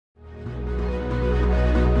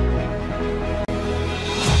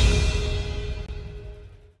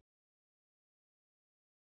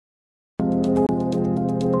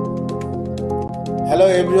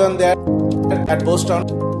Hello everyone there at Boston.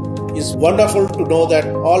 It's wonderful to know that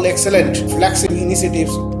all excellent flagship initiatives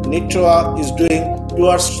NITROAA is doing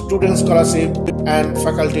towards student scholarship and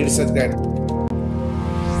faculty research grant.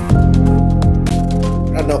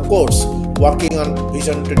 And of course, working on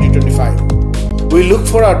Vision 2025. We look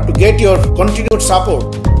forward to get your continued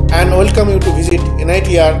support and welcome you to visit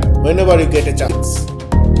NITR whenever you get a chance.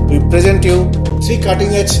 We present you 3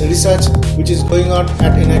 cutting-edge research which is going on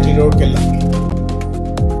at NIT Road, Kerala.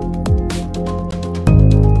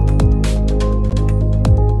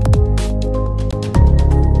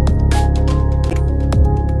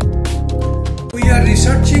 We are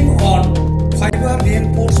researching on fiber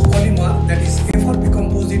reinforced polymer, that is FRP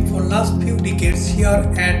composite, for last few decades here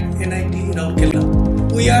at NIT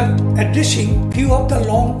Rourkela. We are addressing few of the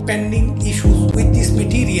long pending issues with this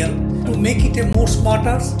material to make it a more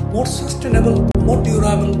smarter, more sustainable, more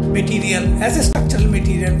durable material as a structural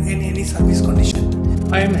material in any service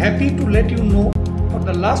condition. I am happy to let you know for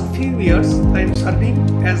the last few years I am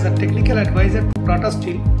serving as a technical advisor to Tata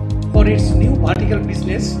Steel for its new vertical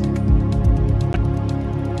business.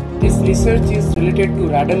 This research is related to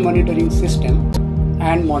radon monitoring system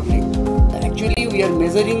and modeling. Actually, we are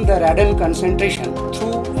measuring the radon concentration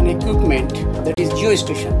through an equipment that is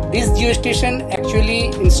geostation. This geostation actually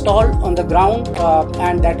installed on the ground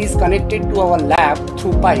and that is connected to our lab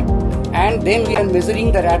through pipe, and then we are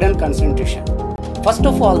measuring the radon concentration. First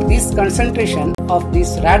of all, this concentration of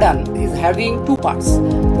this radon is having 2 parts.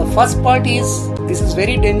 The first part is this is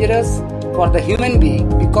very dangerous for the human being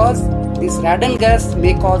because this radon gas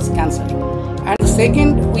may cause cancer. And the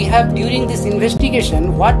second, we have during this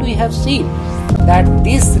investigation what we have seen that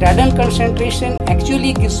this radon concentration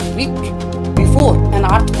actually gives peak before an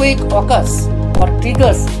earthquake occurs or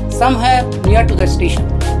triggers somewhere near to the station.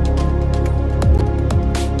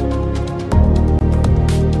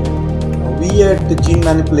 We at the Gene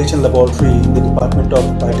Manipulation Laboratory in the Department of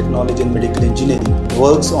Biotechnology and Medical Engineering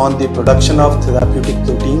works on the production of therapeutic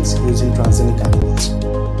proteins using transgenic animals.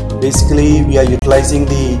 Basically, we are utilizing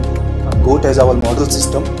the goat as our model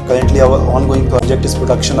system. Currently, our ongoing project is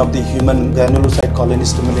production of the human granulocyte colony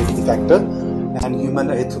stimulating factor and human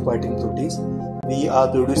erythropoietin proteins. We are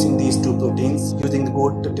producing these 2 proteins using the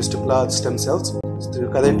goat testicular stem cells. So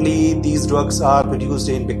currently, these drugs are produced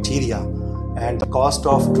in bacteria, and the cost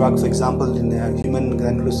of drug, for example, in a human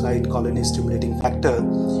granulocyte colony stimulating factor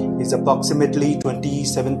is approximately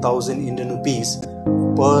 27,000 Indian rupees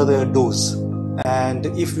per dose. And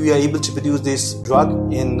if we are able to produce this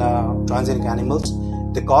drug in transgenic animals,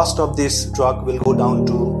 the cost of this drug will go down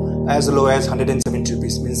to as low as 170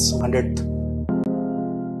 rupees, means 100th